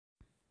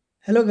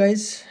Hello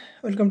guys,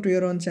 welcome to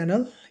your own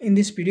channel. In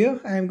this video,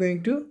 I am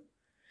going to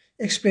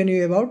explain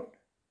you about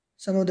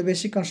some of the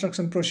basic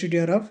construction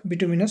procedure of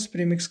bituminous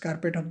premix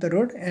carpet of the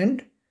road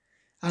and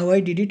how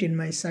I did it in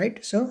my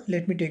site. So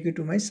let me take you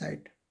to my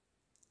site.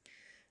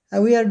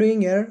 We are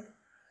doing here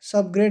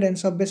subgrade and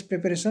subbase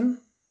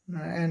preparation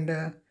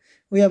and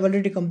we have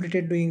already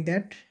completed doing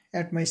that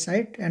at my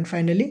site, and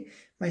finally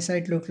my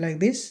site looked like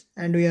this,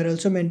 and we are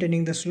also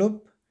maintaining the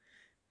slope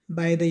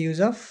by the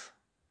use of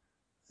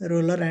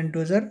roller and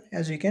dozer,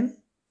 as you can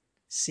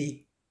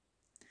see.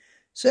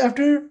 So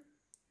after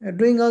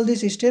doing all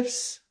these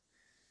steps,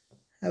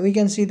 we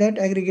can see that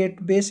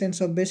aggregate base and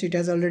sub base, it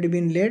has already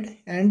been laid,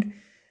 and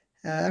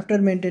after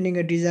maintaining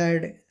a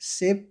desired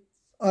shape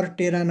or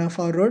terrain of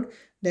our road,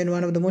 then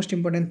one of the most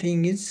important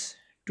thing is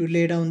to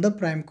lay down the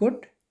prime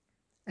coat.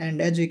 And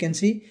as we can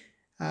see,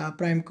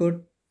 prime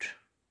coat,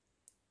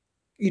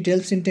 it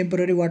helps in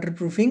temporary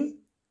waterproofing,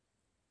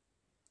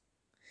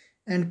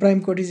 and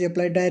prime coat is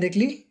applied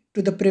directly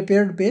to the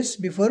prepared base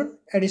before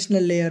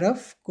additional layer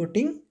of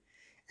coating,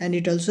 and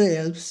it also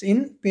helps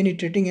in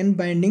penetrating and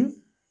binding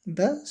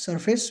the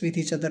surface with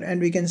each other. And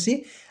we can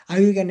see how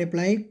you can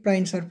apply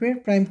prime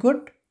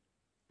coat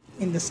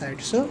in the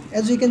side. So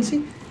as you can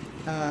see,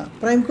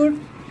 prime coat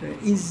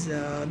is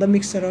the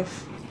mixture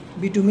of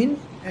bitumen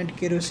and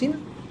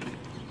kerosene.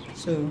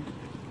 So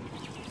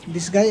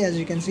this guy, as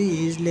you can see,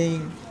 he is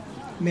laying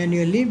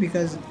manually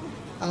because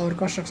our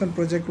construction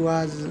project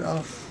was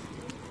of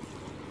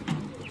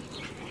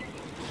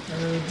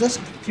just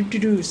 50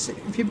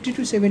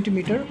 to 70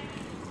 meter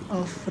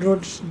of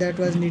roads that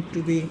was need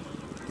to be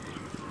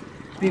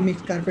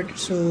premix carpet,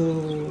 so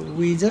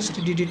we just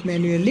did it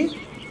manually.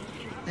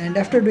 And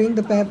after doing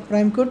the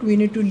prime coat, we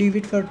need to leave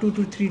it for 2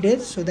 to 3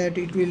 days so that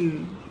it will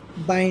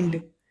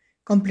bind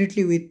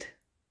completely with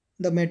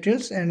the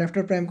materials. And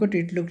after prime coat,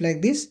 it looked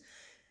like this.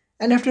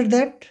 And after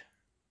that,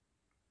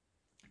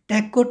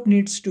 tack coat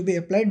needs to be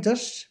applied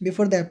just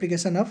before the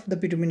application of the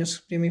bituminous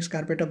premix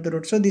carpet of the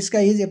road. So this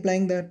guy is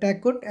applying the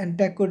tack coat, and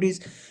tack coat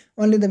is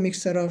only the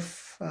mixture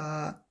of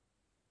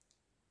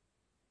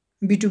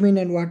bitumen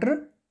and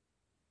water.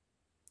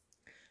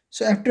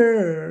 So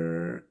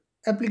after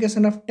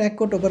application of tack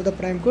coat over the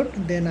prime coat,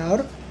 then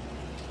our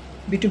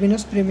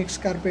bituminous premix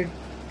carpet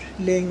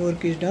laying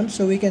work is done.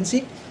 So we can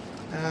see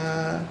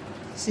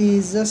she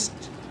is just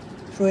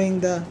throwing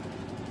the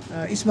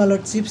smaller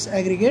chips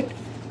aggregate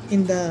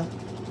in the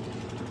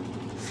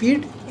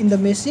feed in the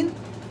machine,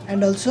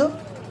 and also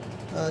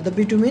the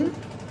bitumen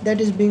that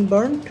is being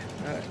burnt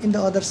in the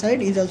other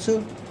side is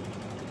also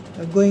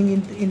going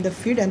in the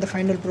feed, and the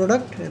final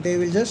product, they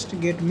will just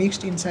get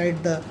mixed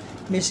inside the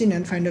machine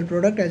and final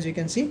product, as you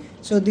can see.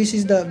 So this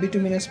is the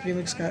bitumen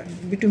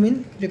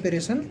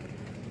preparation,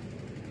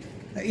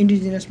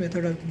 indigenous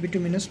method of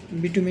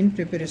bitumen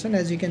preparation.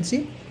 As you can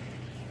see,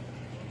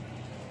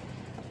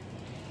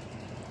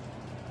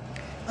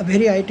 a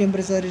very high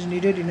temperature is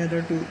needed in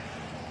order to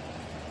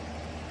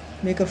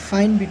make a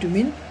fine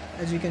bitumen,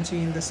 as you can see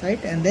in the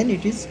site, and then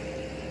it is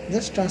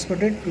just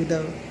transported to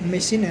the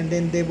machine, and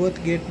then they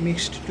both get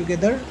mixed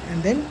together,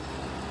 and then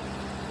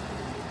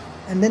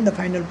the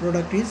final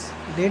product is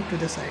laid to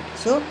the side.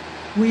 So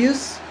we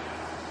use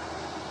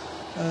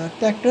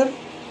tractor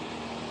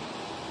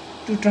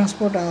to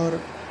transport our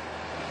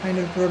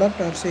final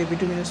product, or say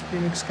bituminous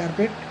premix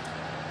carpet,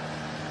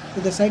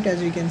 to the site,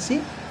 as you can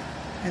see,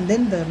 and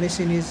then the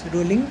machine is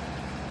rolling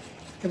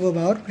above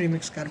our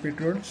premix carpet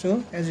road.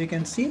 So as you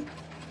can see,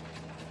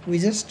 we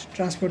just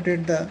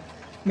transported the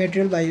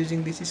material by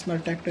using this small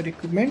tractor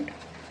equipment,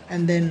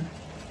 and then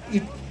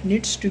it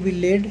needs to be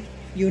laid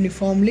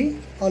uniformly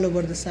all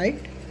over the site,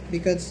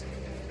 because,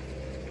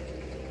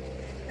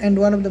 and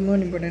one of the more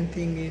important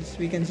thing is,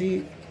 we can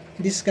see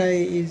this guy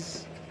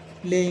is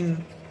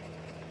laying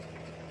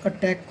a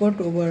tack coat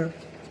over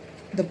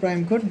the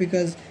prime coat,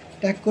 because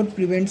tack coat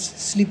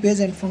prevents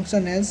slippage and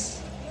function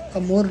as a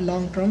more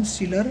long-term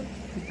sealer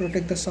to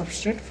protect the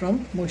substrate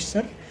from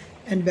moisture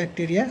and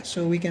bacteria.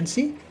 So we can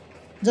see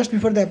just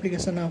before the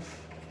application of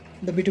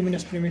the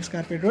bituminous premix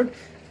carpet road,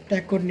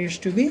 tack coat needs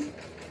to be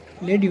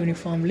laid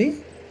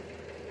uniformly,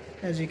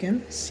 as you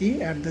can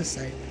see at the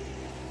side.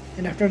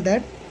 And after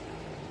that,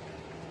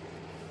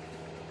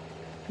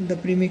 the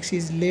premix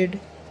is laid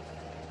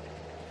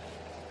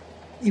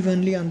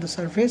evenly on the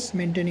surface,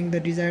 maintaining the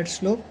desired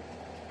slope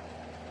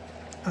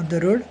of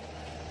the road.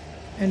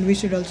 And we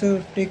should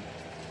also take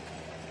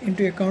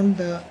into account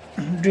the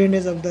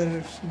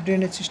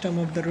drainage system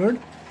of the road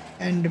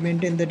and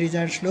maintain the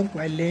desired slope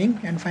while laying.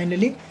 And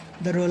finally,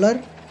 the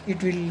roller,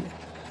 it will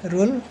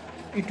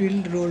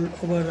roll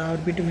over our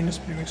bituminous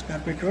premix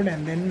carpet road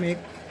and then make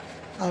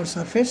our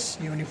surface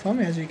uniform,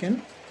 as you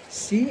can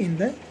see in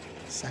the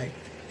side.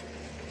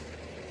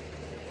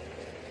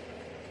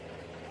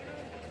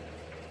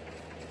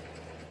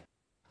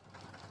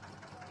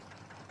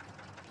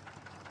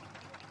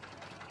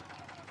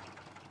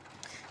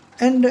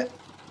 And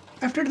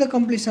after the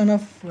completion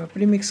of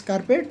premix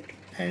carpet,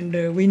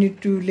 and we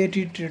need to let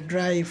it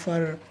dry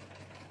for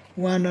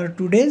 1 or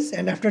 2 days,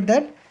 and after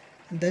that,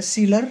 the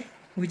sealer,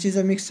 which is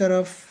a mixture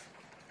of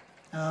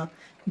uh,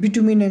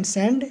 bitumen and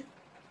sand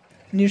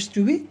needs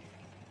to be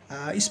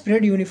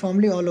spread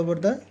uniformly all over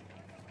the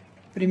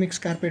premix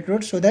carpet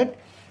road, so that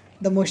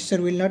the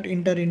moisture will not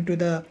enter into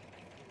the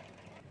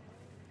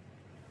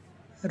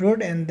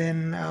road, and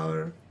then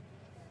our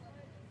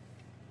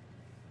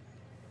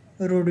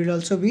road will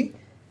also be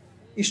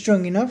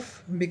strong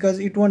enough, because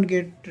it won't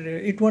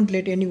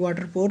let any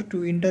water pour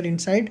to enter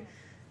inside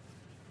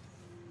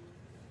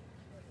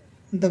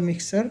the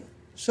mixer.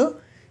 So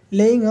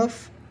laying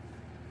of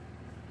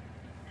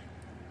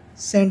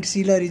sand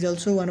sealer is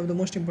also one of the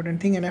most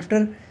important thing, and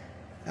after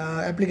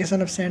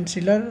application of sand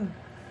sealer,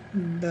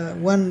 the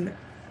one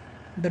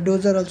the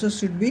dozer also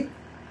should be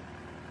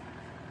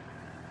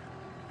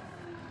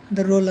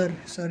the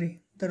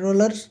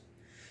rollers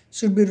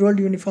should be rolled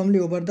uniformly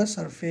over the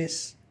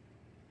surface.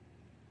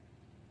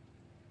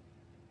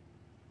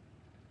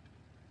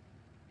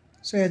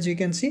 So as you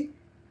can see,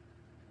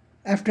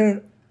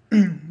 after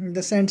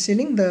the sand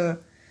sealing, the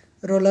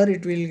roller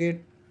it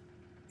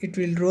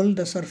will roll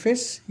the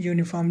surface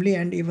uniformly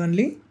and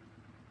evenly.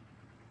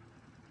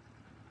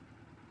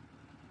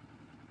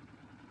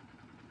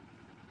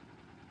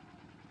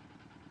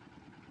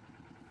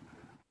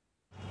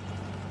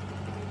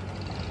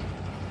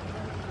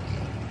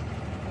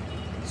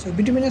 So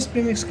bituminous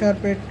premix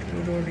carpet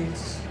road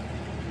is,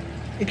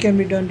 it can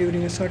be done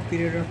during a short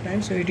period of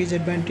time, so it is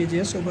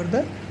advantageous over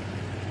the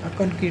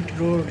concrete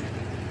road.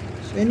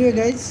 So anyway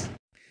guys,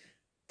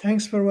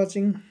 thanks for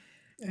watching,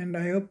 and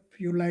I hope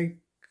you like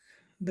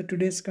the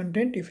today's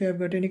content. If you have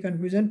got any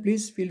confusion,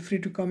 please feel free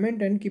to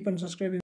comment and keep on subscribing.